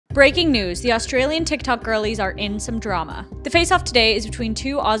Breaking news, the Australian TikTok girlies are in some drama. The face-off today is between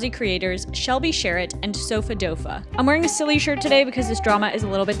two Aussie creators, Shelby and soph. I'm wearing a silly shirt today because this drama is a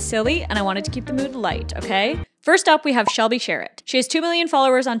little bit silly and I wanted to keep the mood light, okay? First up, we have Shelby. She has 2 million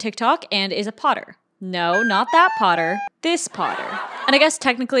followers on TikTok and is a potter. No, not that potter, this potter. And I guess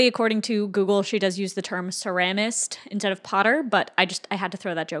technically, according to Google, she does use the term ceramist instead of potter, but I had to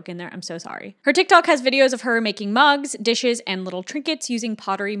throw that joke in there, I'm so sorry. Her TikTok has videos of her making mugs, dishes, and little trinkets using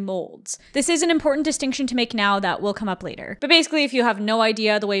pottery molds. This is an important distinction to make now that will come up later. But basically, if you have no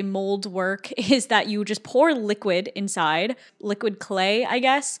idea, the way molds work is that you just pour liquid inside, liquid clay, I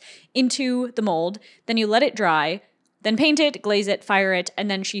guess, into the mold, then you let it dry, then paint it, glaze it, fire it, and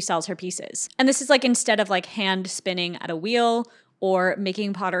then she sells her pieces. And this is like instead of like hand spinning at a wheel or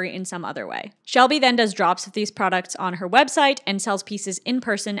making pottery in some other way. Shelby then does drops of these products on her website and sells pieces in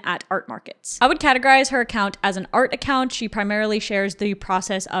person at art markets. I would categorize her account as an art account. She primarily shares the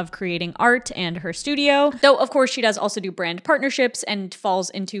process of creating art and her studio, though of course she does also do brand partnerships and falls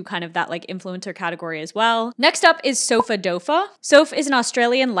into kind of that like influencer category as well. Next up is Soph. Soph is an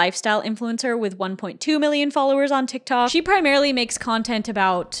Australian lifestyle influencer with 1.2 million followers on TikTok. She primarily makes content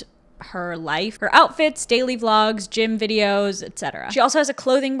about her life, her outfits, daily vlogs, gym videos, etc. She also has a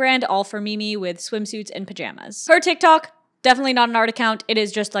clothing brand, All for Mimi, with swimsuits and pajamas. Her TikTok, definitely not an art account, it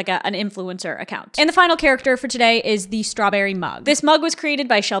is just like an influencer account. And the final character for today is the strawberry mug. This mug was created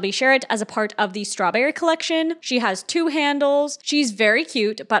by Shelby as a part of the strawberry collection. She has 2 handles. She's very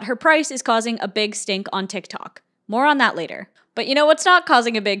cute, but her price is causing a big stink on TikTok. More on that later. But you know what's not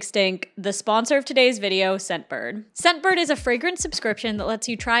causing a big stink? The sponsor of today's video, Scentbird. Scentbird is a fragrance subscription that lets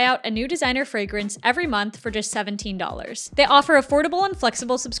you try out a new designer fragrance every month for just $17. They offer affordable and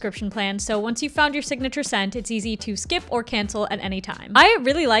flexible subscription plans, so once you've found your signature scent, it's easy to skip or cancel at any time. I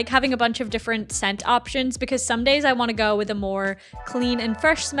really like having a bunch of different scent options because some days I want to go with a more clean and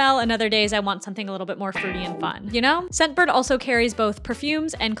fresh smell, and other days I want something a little bit more fruity and fun, you know? Scentbird also carries both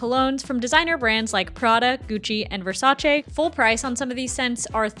perfumes and colognes from designer brands like Prada, Gucci, and Versace. Full price on some of these scents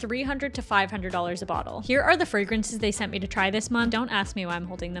are $300 to $500 a bottle. Here are the fragrances they sent me to try this month. Don't ask me why I'm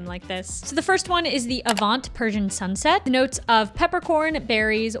holding them like this. So the first one is the Avant Persian Sunset. The notes of peppercorn,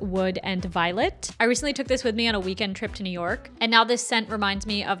 berries, wood, and violet. I recently took this with me on a weekend trip to New York, and now this scent reminds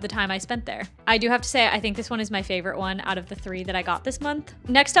me of the time I spent there. I do have to say, I think this one is my favorite one out of the 3 that I got this month.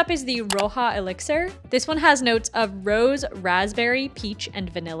 Next up is the Roja Elixir. This one has notes of rose, raspberry, peach, and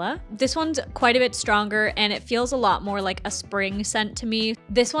vanilla. This one's quite a bit stronger, and it feels a lot more like a spring scent to me.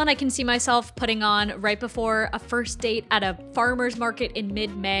 This one I can see myself putting on right before a first date at a farmer's market in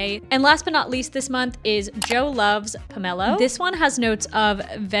mid-May. And last but not least this month is Joe Loves Pomelo. This one has notes of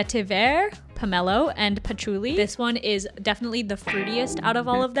vetiver, pomelo, and patchouli. This one is definitely the fruitiest out of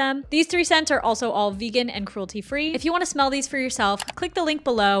all of them. These 3 scents are also all vegan and cruelty-free. If you want to smell these for yourself, click the link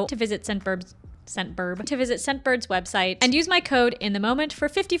below to visit Scentbird's website and use my code INTHEMOMENT for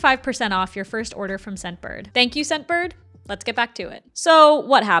 55% off your first order from Scentbird. Thank you, Scentbird. Let's get back to it. So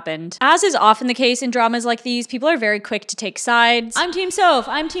what happened? As is often the case in dramas like these, people are very quick to take sides. I'm Team Soph,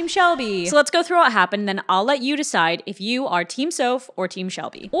 I'm Team Shelby. So let's go through what happened, then I'll let you decide if you are Team Soph or Team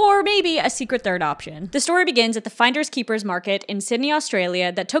Shelby. Or maybe a secret third option. The story begins at the Finders Keepers Market in Sydney,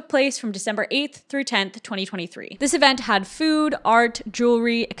 Australia that took place from December 8th through 10th, 2023. This event had food, art,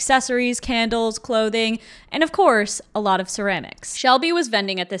 jewelry, accessories, candles, clothing, and of course, a lot of ceramics. Shelby was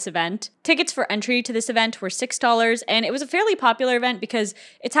vending at this event. Tickets for entry to this event were $6, and it was a fairly popular event because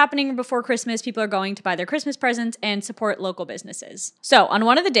it's happening before Christmas. People are going to buy their Christmas presents and support local businesses. So on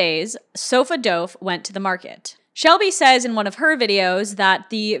one of the days, Soph went to the market. Shelby says in one of her videos that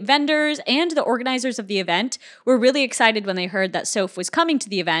the vendors and the organizers of the event were really excited when they heard that Soph was coming to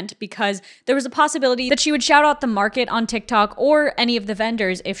the event because there was a possibility that she would shout out the market on TikTok or any of the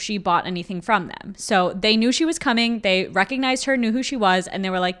vendors if she bought anything from them. So they knew she was coming, they recognized her, knew who she was, and they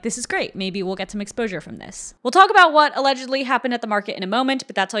were like, this is great, maybe we'll get some exposure from this. We'll talk about what allegedly happened at the market in a moment,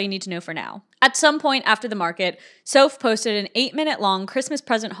 but that's all you need to know for now. At some point after the market, Soph posted an 8-minute long Christmas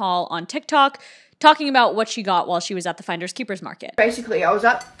present haul on TikTok, talking about what she got while she was at the Finders Keepers Market. Basically, I was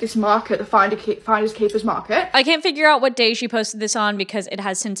at this market, the Finders Keepers Market. I can't figure out what day she posted this on because it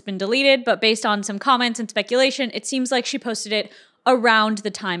has since been deleted, but based on some comments and speculation, it seems like she posted it around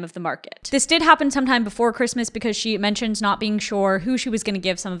the time of the market. This did happen sometime before Christmas because she mentions not being sure who she was going to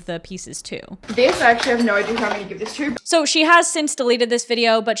give some of the pieces to. This, I actually have no idea who I'm going to give this to. So she has since deleted this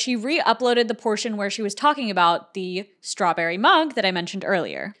video, but she re-uploaded the portion where she was talking about the strawberry mug that I mentioned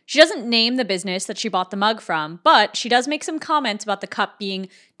earlier. She doesn't name the business that she bought the mug from, but she does make some comments about the cup being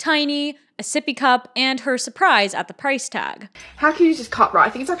tiny, a sippy cup, and her surprise at the price tag. How cute is this cup, right? I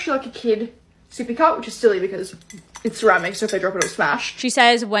think it's actually like a kid sippy cup, which is silly because it's ceramic, so if they drop it, it'll smash. She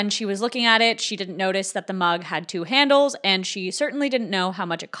says when she was looking at it, she didn't notice that the mug had 2 handles, and she certainly didn't know how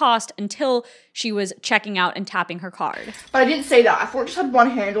much it cost until she was checking out and tapping her card. But I didn't say that. I thought it just had 1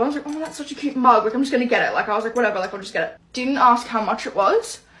 handle. I was like, oh, that's such a cute mug. Like, I'm just gonna get it. Like, I was like, whatever, like, I'll just get it. Didn't ask how much it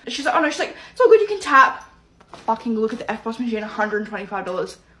was. She's like, oh no, she's like, it's all good, you can tap. Fucking look at the F-Boss machine, $125.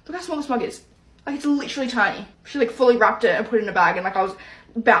 Look how small this mug is. Like, it's literally tiny. She like fully wrapped it and put it in a bag, and like I was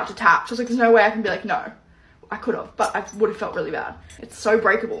about to tap. So I was like, there's no way I can be like, no. I could have, but I would have felt really bad. It's so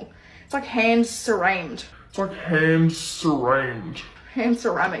breakable. It's like hand ceramic. Hand ceramic,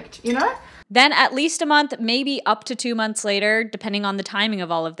 you know? Then at least a month, maybe up to 2 months later, depending on the timing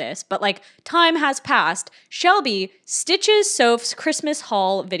of all of this, but like time has passed, Shelby stitches Soph's Christmas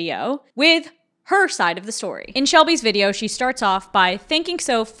haul video with her side of the story. In Shelby's video, she starts off by thanking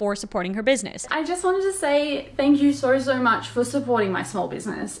Soph for supporting her business. I just wanted to say thank you so much for supporting my small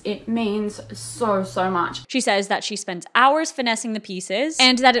business. It means so much. She says that she spends hours finessing the pieces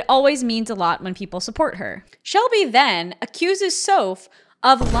and that it always means a lot when people support her. Shelby then accuses Soph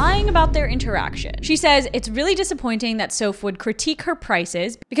of lying about their interaction. She says it's really disappointing that Soph would critique her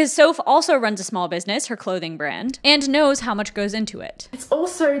prices because Soph also runs a small business, her clothing brand, and knows how much goes into it. It's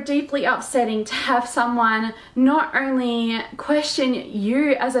also deeply upsetting to have someone not only question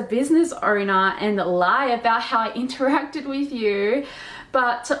you as a business owner and lie about how I interacted with you,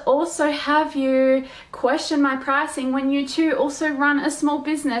 but to also have you question my pricing when you too also run a small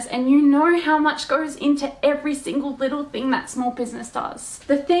business and you know how much goes into every single little thing that small business does.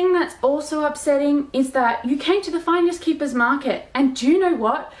 The thing that's also upsetting is that you came to the Finders Keepers market, and do you know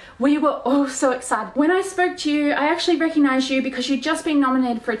what? We were all so excited. When I spoke to you, I actually recognized you because you'd just been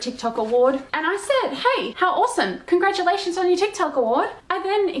nominated for a TikTok award, and I said, hey, how awesome, congratulations on your TikTok award. I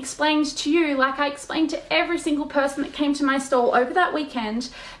then explained to you, like I explained to every single person that came to my stall over that weekend,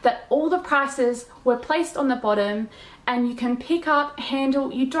 that all the prices were placed on the bottom and you can pick up,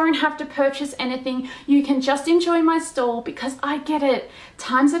 handle, you don't have to purchase anything, you can just enjoy my stall because I get it,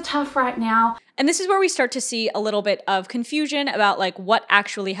 times are tough right now. And this is where we start to see a little bit of confusion about like what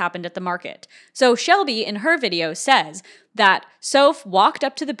actually happened at the market. So Shelby in her video says that Soph walked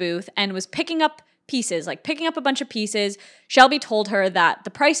up to the booth and was picking up pieces, like picking up a bunch of pieces. Shelby told her that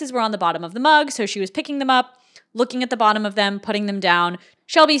the prices were on the bottom of the mug, so she was picking them up, looking at the bottom of them, putting them down.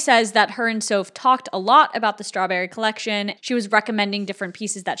 Shelby says that her and Soph talked a lot about the strawberry collection. She was recommending different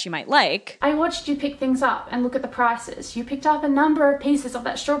pieces that she might like. I watched you pick things up and look at the prices. You picked up a number of pieces of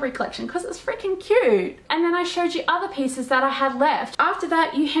that strawberry collection because it's freaking cute. And then I showed you other pieces that I had left. After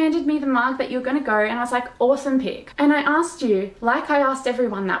that, you handed me the mug that you were gonna go, and I was like, awesome pick. And I asked you, like I asked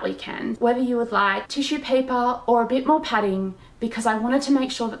everyone that weekend, whether you would like tissue paper or a bit more padding, because I wanted to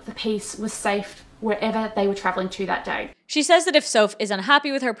make sure that the piece was safe wherever they were traveling to that day. She says that if Soph is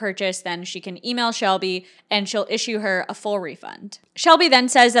unhappy with her purchase, then she can email Shelby and she'll issue her a full refund. Shelby then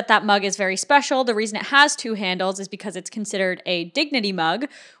says that that mug is very special. The reason it has 2 handles is because it's considered a dignity mug,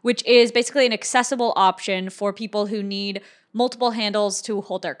 which is basically an accessible option for people who need multiple handles to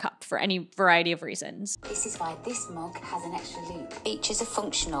hold their cup for any variety of reasons. This is why this mug has an extra loop. Each are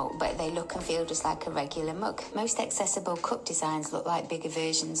functional, but they look and feel just like a regular mug. Most accessible cup designs look like bigger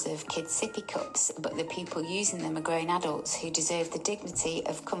versions of kids' sippy cups, but the people using them are grown adults who deserve the dignity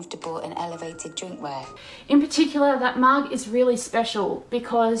of comfortable and elevated drinkware. In particular, that mug is really special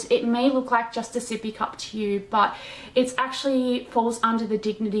because it may look like just a sippy cup to you, but it actually falls under the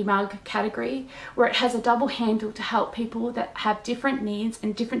dignity mug category, where it has a double handle to help people that have different needs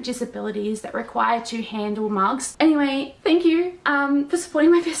and different disabilities that require to handle mugs. Anyway, thank you for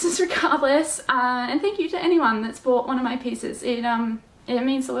supporting my business regardless, and thank you to anyone that's bought one of my pieces. It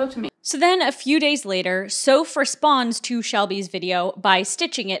means the world to me. So then a few days later, Soph responds to Shelby's video by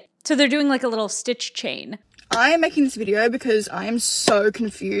stitching it. So they're doing like a little stitch chain. I am making this video because I am so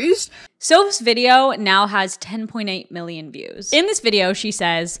confused. Soph's video now has 10.8 million views. In this video, she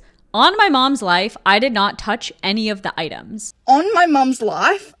says, "On my mom's life, I did not touch any of the items." On my mum's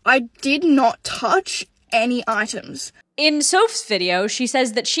life, I did not touch any items. In Soph's video, she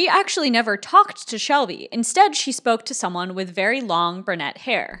says that she actually never talked to Shelby. Instead, she spoke to someone with very long brunette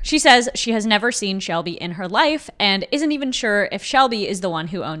hair. She says she has never seen Shelby in her life and isn't even sure if Shelby is the one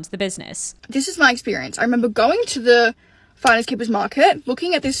who owns the business. This is my experience. I remember going to the Finders Keepers market,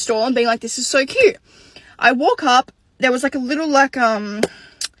 looking at this store and being like, this is so cute. I walk up, there was like a little like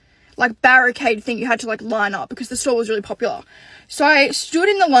barricade thing you had to like line up because the store was really popular. So I stood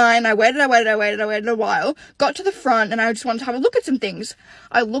in the line, I waited a while, got to the front, and I just wanted to have a look at some things.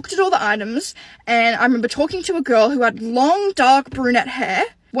 I looked at all the items, and I remember talking to a girl who had long, dark brunette hair,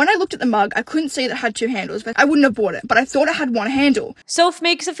 When I looked at the mug, I couldn't see that it had 2 handles, but I wouldn't have bought it, but I thought it had 1 handle. Soph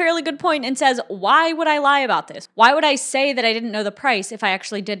makes a fairly good point and says, why would I lie about this? Why would I say that I didn't know the price if I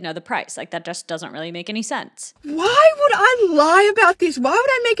actually did know the price? Like, that just doesn't really make any sense. Why would I lie about this? Why would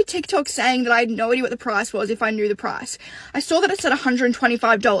I make a TikTok saying that I had no idea what the price was if I knew the price? I saw that it said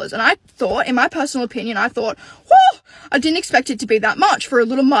 $125, and I thought, in my personal opinion, I thought, whoa, I didn't expect it to be that much for a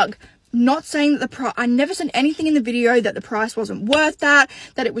little mug. Not saying that the price, I never said anything in the video that the price wasn't worth that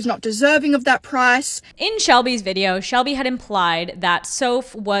it was not deserving of that price. In Shelby's video, Shelby had implied that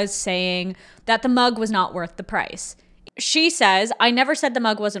Soph was saying that the mug was not worth the price. She says, I never said the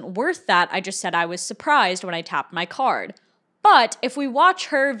mug wasn't worth that, I just said I was surprised when I tapped my card. But if we watch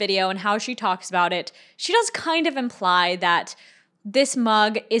her video and how she talks about it, she does kind of imply that this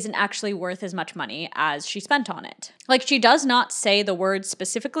mug isn't actually worth as much money as she spent on it. Like, she does not say the words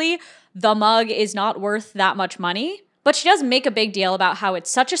specifically, the mug is not worth that much money, but she does make a big deal about how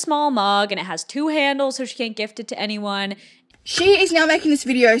it's such a small mug and it has 2 handles so she can't gift it to anyone. She is now making this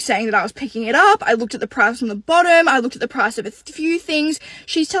video saying that I was picking it up, I looked at the price on the bottom, I looked at the price of a few things.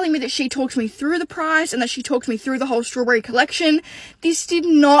 She's telling me that she talked me through the price and that she talked me through the whole strawberry collection. This did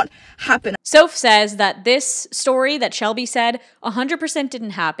not happen. Soph says that this story that Shelby said 100% didn't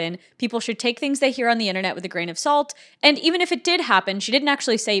happen. People should take things they hear on the internet with a grain of salt. And even if it did happen, she didn't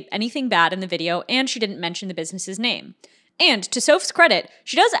actually say anything bad in the video and she didn't mention the business's name. And to Soph's credit,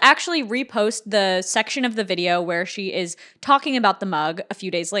 she does actually repost the section of the video where she is talking about the mug a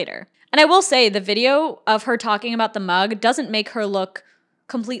few days later. And I will say the video of her talking about the mug doesn't make her look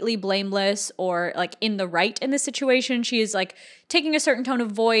completely blameless or like in the right in this situation. She is like taking a certain tone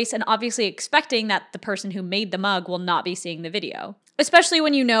of voice and obviously expecting that the person who made the mug will not be seeing the video. Especially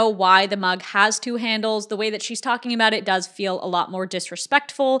when you know why the mug has 2 handles, the way that she's talking about it does feel a lot more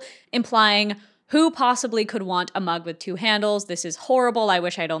disrespectful, implying who possibly could want a mug with 2 handles? This is horrible. I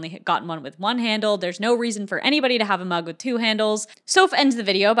wish I'd only gotten one with 1 handle. There's no reason for anybody to have a mug with 2 handles. Soph ends the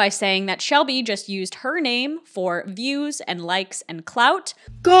video by saying that Shelby just used her name for views and likes and clout.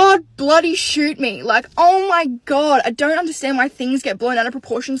 God bloody shoot me. Like, oh my God. I don't understand why things get blown out of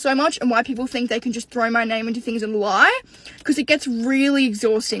proportion so much and why people think they can just throw my name into things and lie. Because it gets really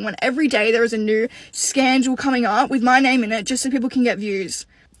exhausting when every day there is a new scandal coming up with my name in it just so people can get views.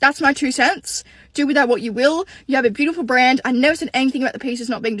 That's my 2 cents. Do with that what you will. You have a beautiful brand. I never said anything about the pieces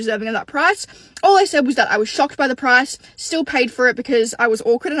not being deserving of that price. All I said was that I was shocked by the price, still paid for it because I was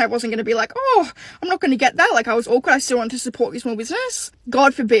awkward and I wasn't going to be like, oh, I'm not going to get that. Like, I was awkward. I still want to support your small business.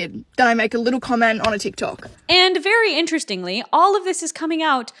 God forbid that I make a little comment on a TikTok. And very interestingly, all of this is coming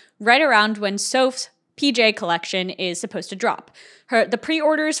out right around when Soph's PJ collection is supposed to drop. The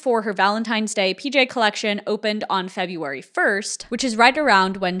pre-orders for her Valentine's Day PJ collection opened on February 1st, which is right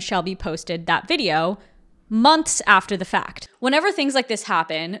around when Shelby posted that video, months after the fact. Whenever things like this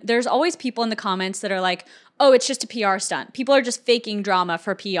happen, there's always people in the comments that are like, oh, it's just a PR stunt. People are just faking drama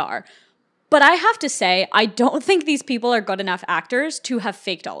for PR. But I have to say, I don't think these people are good enough actors to have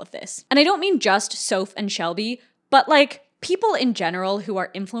faked all of this. And I don't mean just Soph and Shelby, but like, people in general who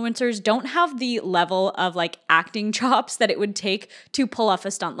are influencers don't have the level of like acting chops that it would take to pull off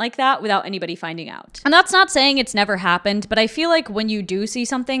a stunt like that without anybody finding out. And that's not saying it's never happened, but I feel like when you do see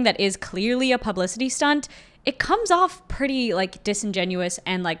something that is clearly a publicity stunt, it comes off pretty like disingenuous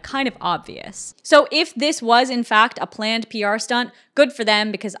and like kind of obvious. So if this was in fact a planned PR stunt, good for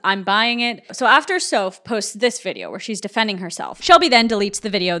them because I'm buying it. So after Soph posts this video where she's defending herself, Shelby then deletes the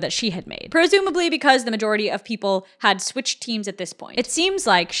video that she had made, presumably because the majority of people had switched teams at this point. It seems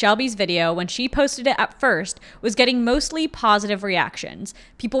like Shelby's video, when she posted it at first, was getting mostly positive reactions.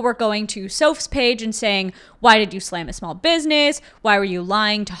 People were going to Soph's page and saying, why did you slam a small business? Why were you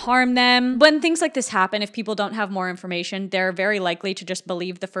lying to harm them? When things like this happen, if people don't have more information, they're very likely to just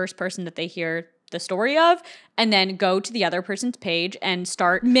believe the first person that they hear the story of and then go to the other person's page and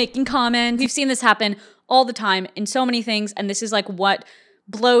start making comments. We've seen this happen all the time in so many things, and this is like what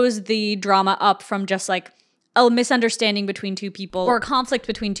blows the drama up from just like a misunderstanding between 2 people or a conflict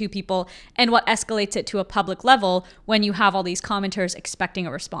between 2 people and what escalates it to a public level when you have all these commenters expecting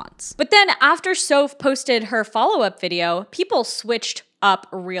a response. But then after Soph posted her follow-up video, people switched up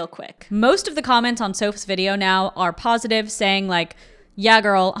real quick. Most of the comments on Soph's video now are positive, saying like, yeah,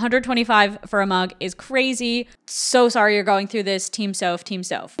 girl, $125 for a mug is crazy. So sorry you're going through this. Team Soph, Team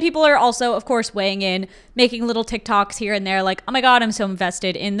Soph. People are also, of course, weighing in, making little TikToks here and there like, oh my God, I'm so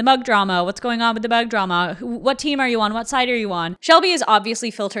invested in the mug drama. What's going on with the mug drama? What team are you on? What side are you on? Shelby is obviously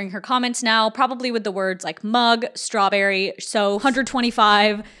filtering her comments now, probably with the words like mug, strawberry, so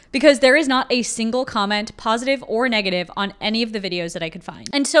 $125, because there is not a single comment, positive or negative, on any of the videos that I could find.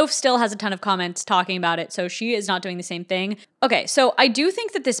 And Soph still has a ton of comments talking about it, so she is not doing the same thing. Okay, so I do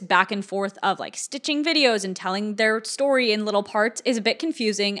think that this back and forth of like stitching videos and telling their story in little parts is a bit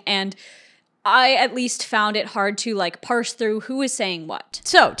confusing, and I at least found it hard to like parse through who is saying what.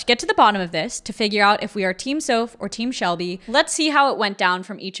 So to get to the bottom of this, to figure out if we are Team Soph or Team Shelby, let's see how it went down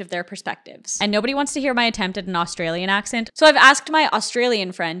from each of their perspectives. And nobody wants to hear my attempt at an Australian accent, so I've asked my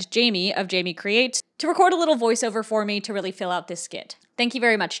Australian friend, Jamie of Jamie Creates, to record a little voiceover for me to really fill out this skit. Thank you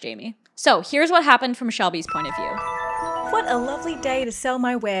very much, Jamie. So here's what happened from Shelby's point of view. What a lovely day to sell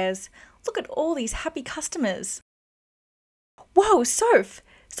my wares. Look at all these happy customers. Whoa, Soph!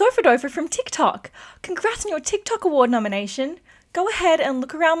 Soph from TikTok. Congrats on your TikTok award nomination. Go ahead and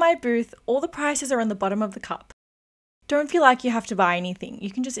look around my booth. All the prices are on the bottom of the cup. Don't feel like you have to buy anything. You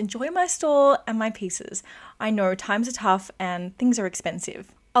can just enjoy my store and my pieces. I know times are tough and things are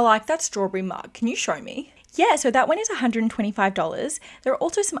expensive. I like that strawberry mug. Can you show me? Yeah, so that one is $125. There are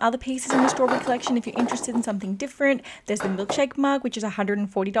also some other pieces in the strawberry collection if you're interested in something different. There's the milkshake mug, which is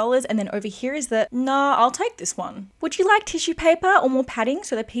 $140, and then over here is the, nah, I'll take this one. Would you like tissue paper or more padding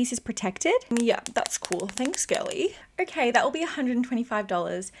so the piece is protected? Yeah, that's cool. Thanks, girlie. Okay, that will be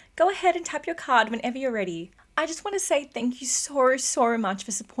 $125. Go ahead and tap your card whenever you're ready. I just want to say thank you so much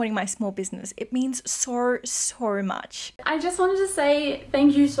for supporting my small business. It means so much. I just wanted to say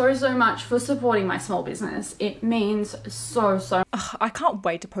thank you so much for supporting my small business. It means so. Ugh, I can't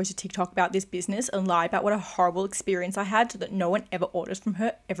wait to post a TikTok about this business and lie about what a horrible experience I had so that no one ever orders from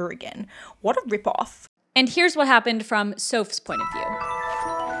her ever again. What a ripoff. And here's what happened from Soph's point of view.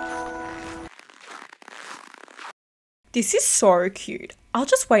 This is so cute. I'll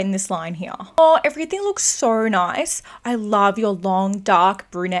just wait in this line here. Oh, everything looks so nice. I love your long, dark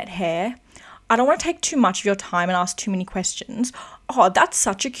brunette hair. I don't want to take too much of your time and ask too many questions. Oh, that's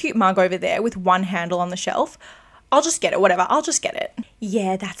such a cute mug over there with one handle on the shelf. I'll just get it, whatever. I'll just get it.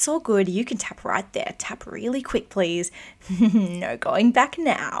 Yeah, that's all good. You can tap right there. Tap really quick, please. No going back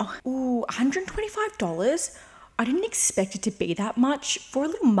now. Ooh, $125? I didn't expect it to be that much for a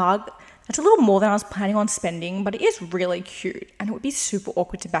little mug. That's a little more than I was planning on spending, but it is really cute and it would be super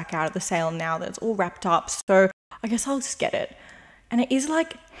awkward to back out of the sale now that it's all wrapped up, so I guess I'll just get it. And it is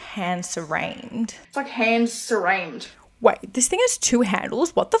like hand ceramic. It's like hand ceramic. Wait, this thing has two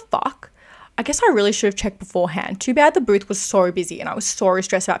handles? What the fuck? I guess I really should have checked beforehand. Too bad the booth was so busy and I was so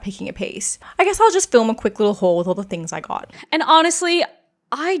stressed about picking a piece. I guess I'll just film a quick little haul with all the things I got. And honestly,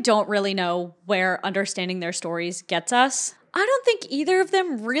 I don't really know where understanding their stories gets us. I don't think either of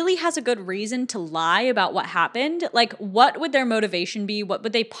them really has a good reason to lie about what happened. Like, what would their motivation be? What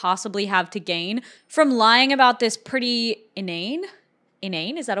would they possibly have to gain from lying about this pretty inane?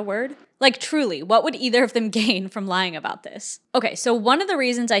 Inane? Is that a word? Like, truly, what would either of them gain from lying about this? Okay, so one of the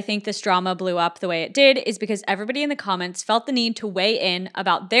reasons I think this drama blew up the way it did is because everybody in the comments felt the need to weigh in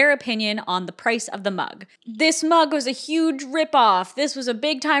about their opinion on the price of the mug. This mug was a huge ripoff. This was a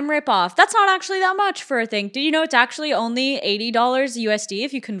big time ripoff. That's not actually that much for a thing. Did you know it's actually only $80 USD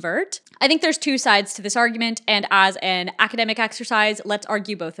if you convert? I think there's two sides to this argument, and as an academic exercise, let's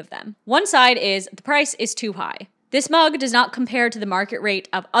argue both of them. One side is the price is too high. This mug does not compare to the market rate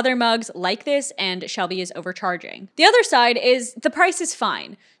of other mugs like this, and Shelby is overcharging. The other side is the price is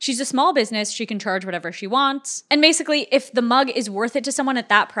fine. She's a small business, she can charge whatever she wants. And basically, if the mug is worth it to someone at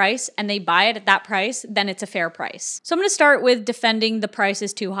that price and they buy it at that price, then it's a fair price. So I'm gonna start with defending the price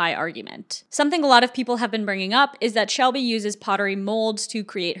is too high argument. Something a lot of people have been bringing up is that Shelby uses pottery molds to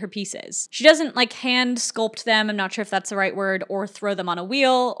create her pieces. She doesn't like hand sculpt them, I'm not sure if that's the right word, or throw them on a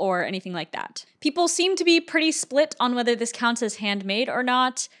wheel or anything like that. People seem to be pretty split on whether this counts as handmade or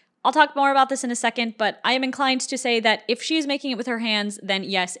not. I'll talk more about this in a second, but I am inclined to say that if she's making it with her hands, then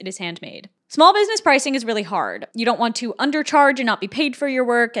yes, it is handmade. Small business pricing is really hard. You don't want to undercharge and not be paid for your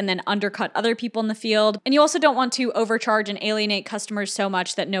work and then undercut other people in the field. And you also don't want to overcharge and alienate customers so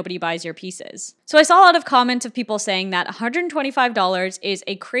much that nobody buys your pieces. So I saw a lot of comments of people saying that $125 is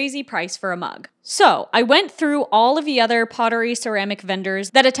a crazy price for a mug. So I went through all of the other pottery ceramic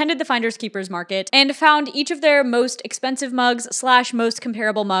vendors that attended the Finders Keepers market and found each of their most expensive mugs / most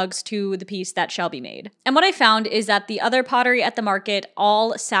comparable mugs to the piece that Shelby made. And what I found is that the other pottery at the market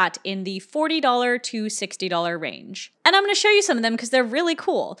all sat in the $40 to $60 range. And I'm going to show you some of them because they're really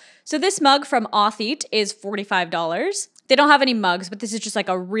cool. So this mug from Autheat is $45. They don't have any mugs, but this is just like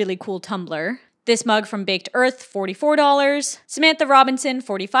a really cool tumbler. This mug from Baked Earth, $44. Samantha Robinson,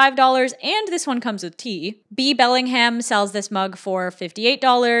 $45. And this one comes with tea. B. Bellingham sells this mug for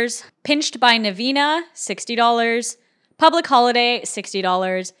 $58. Pinched by Navina, $60. Public Holiday,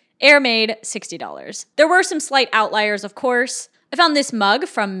 $60. Airmade, $60. There were some slight outliers, of course. I found this mug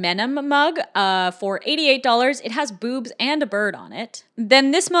from Menem Mug for $88. It has boobs and a bird on it.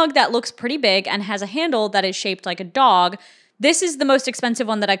 Then this mug that looks pretty big and has a handle that is shaped like a dog. This is the most expensive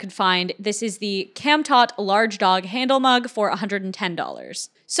one that I could find. This is the Camtot Large Dog Handle Mug for $110.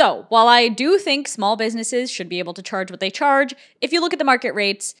 So, while I do think small businesses should be able to charge what they charge, if you look at the market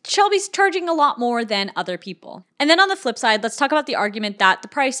rates, Shelby's charging a lot more than other people. And then on the flip side, let's talk about the argument that the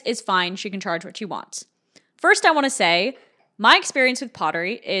price is fine, she can charge what she wants. First, I want to say, my experience with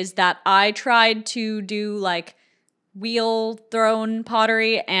pottery is that I tried to do like wheel thrown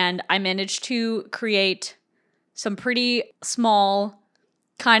pottery and I managed to create some pretty small,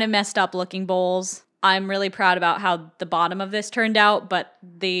 kind of messed up looking bowls. I'm really proud about how the bottom of this turned out, but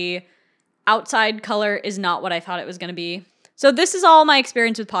the outside color is not what I thought it was going to be. So this is all my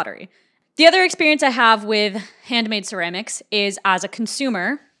experience with pottery. The other experience I have with handmade ceramics is as a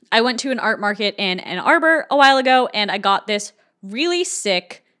consumer. I went to an art market in Ann Arbor a while ago and I got this really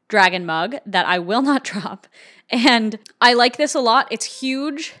sick dragon mug that I will not drop. And I like this a lot. It's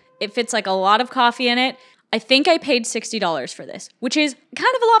huge. It fits like a lot of coffee in it. I think I paid $60 for this, which is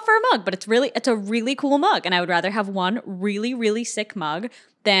kind of a lot for a mug, but it's a really cool mug. And I would rather have one really, really sick mug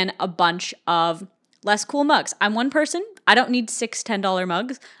than a bunch of less cool mugs. I'm one person. I don't need 6 $10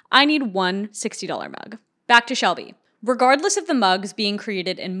 mugs. I need one $60 mug. Back to Shelby. Regardless of the mugs being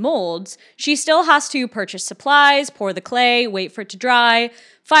created in molds, she still has to purchase supplies, pour the clay, wait for it to dry,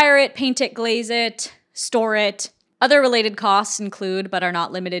 fire it, paint it, glaze it, store it. Other related costs include, but are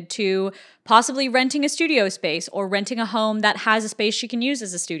not limited to, possibly renting a studio space or renting a home that has a space she can use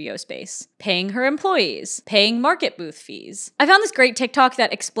as a studio space, paying her employees, paying market booth fees. I found this great TikTok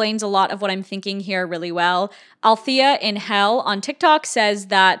that explains a lot of what I'm thinking here really well. Althea in Hell on TikTok says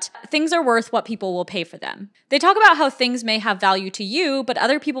that things are worth what people will pay for them. They talk about how things may have value to you, but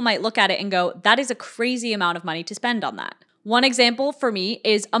other people might look at it and go, that is a crazy amount of money to spend on that. One example for me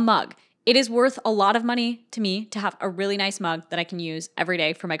is a mug. It is worth a lot of money to me to have a really nice mug that I can use every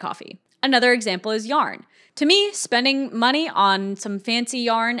day for my coffee. Another example is yarn. To me, spending money on some fancy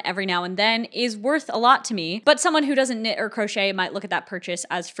yarn every now and then is worth a lot to me, but someone who doesn't knit or crochet might look at that purchase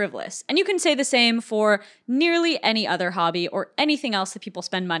as frivolous. And you can say the same for nearly any other hobby or anything else that people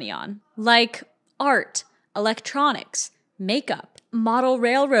spend money on, like art, electronics, makeup, model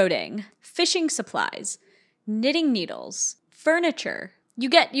railroading, fishing supplies, knitting needles, furniture. You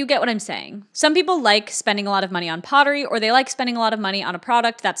get what I'm saying. Some people like spending a lot of money on pottery, or they like spending a lot of money on a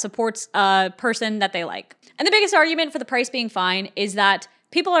product that supports a person that they like. And the biggest argument for the price being fine is that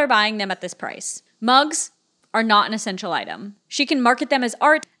people are buying them at this price. Mugs are not an essential item. She can market them as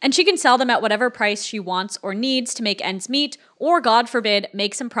art, and she can sell them at whatever price she wants or needs to make ends meet, or God forbid,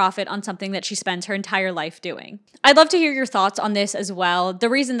 make some profit on something that she spends her entire life doing. I'd love to hear your thoughts on this as well. The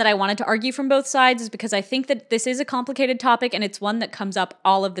reason that I wanted to argue from both sides is because I think that this is a complicated topic and it's one that comes up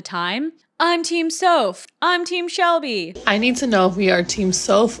all of the time. I'm Team Soph. I'm Team Shelby. I need to know if we are Team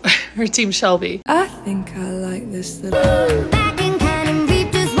Soph or Team Shelby. I think I like this little...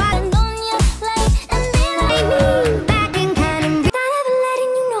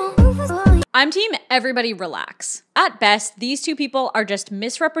 I'm team everybody relax. At best, these two people are just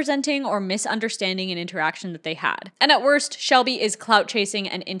misrepresenting or misunderstanding an interaction that they had. And at worst, Shelby is clout chasing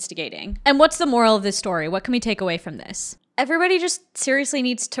and instigating. And what's the moral of this story? What can we take away from this? Everybody just seriously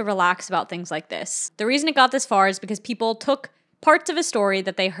needs to relax about things like this. The reason it got this far is because people took parts of a story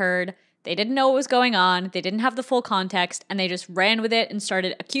that they heard, they didn't know what was going on, they didn't have the full context, and they just ran with it and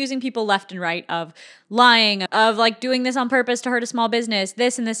started accusing people left and right of lying, of like doing this on purpose to hurt a small business,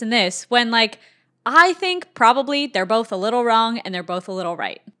 this and this and this, when like, I think probably they're both a little wrong and they're both a little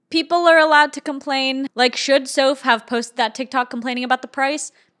right. People are allowed to complain. Like, should Soph have posted that TikTok complaining about the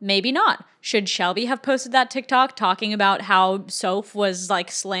price? Maybe not. Should Shelby have posted that TikTok talking about how Soph was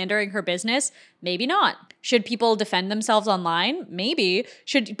like slandering her business? Maybe not. Should people defend themselves online? Maybe.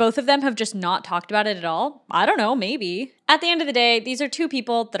 Should both of them have just not talked about it at all? I don't know, maybe. At the end of the day, these are two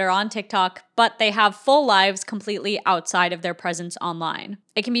people that are on TikTok, but they have full lives completely outside of their presence online.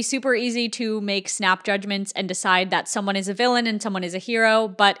 It can be super easy to make snap judgments and decide that someone is a villain and someone is a hero,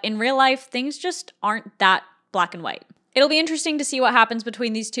 but in real life, things just aren't that black and white. It'll be interesting to see what happens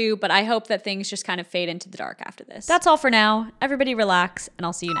between these two, but I hope that things just kind of fade into the dark after this. That's all for now. Everybody relax, and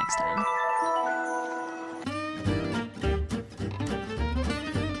I'll see you next time.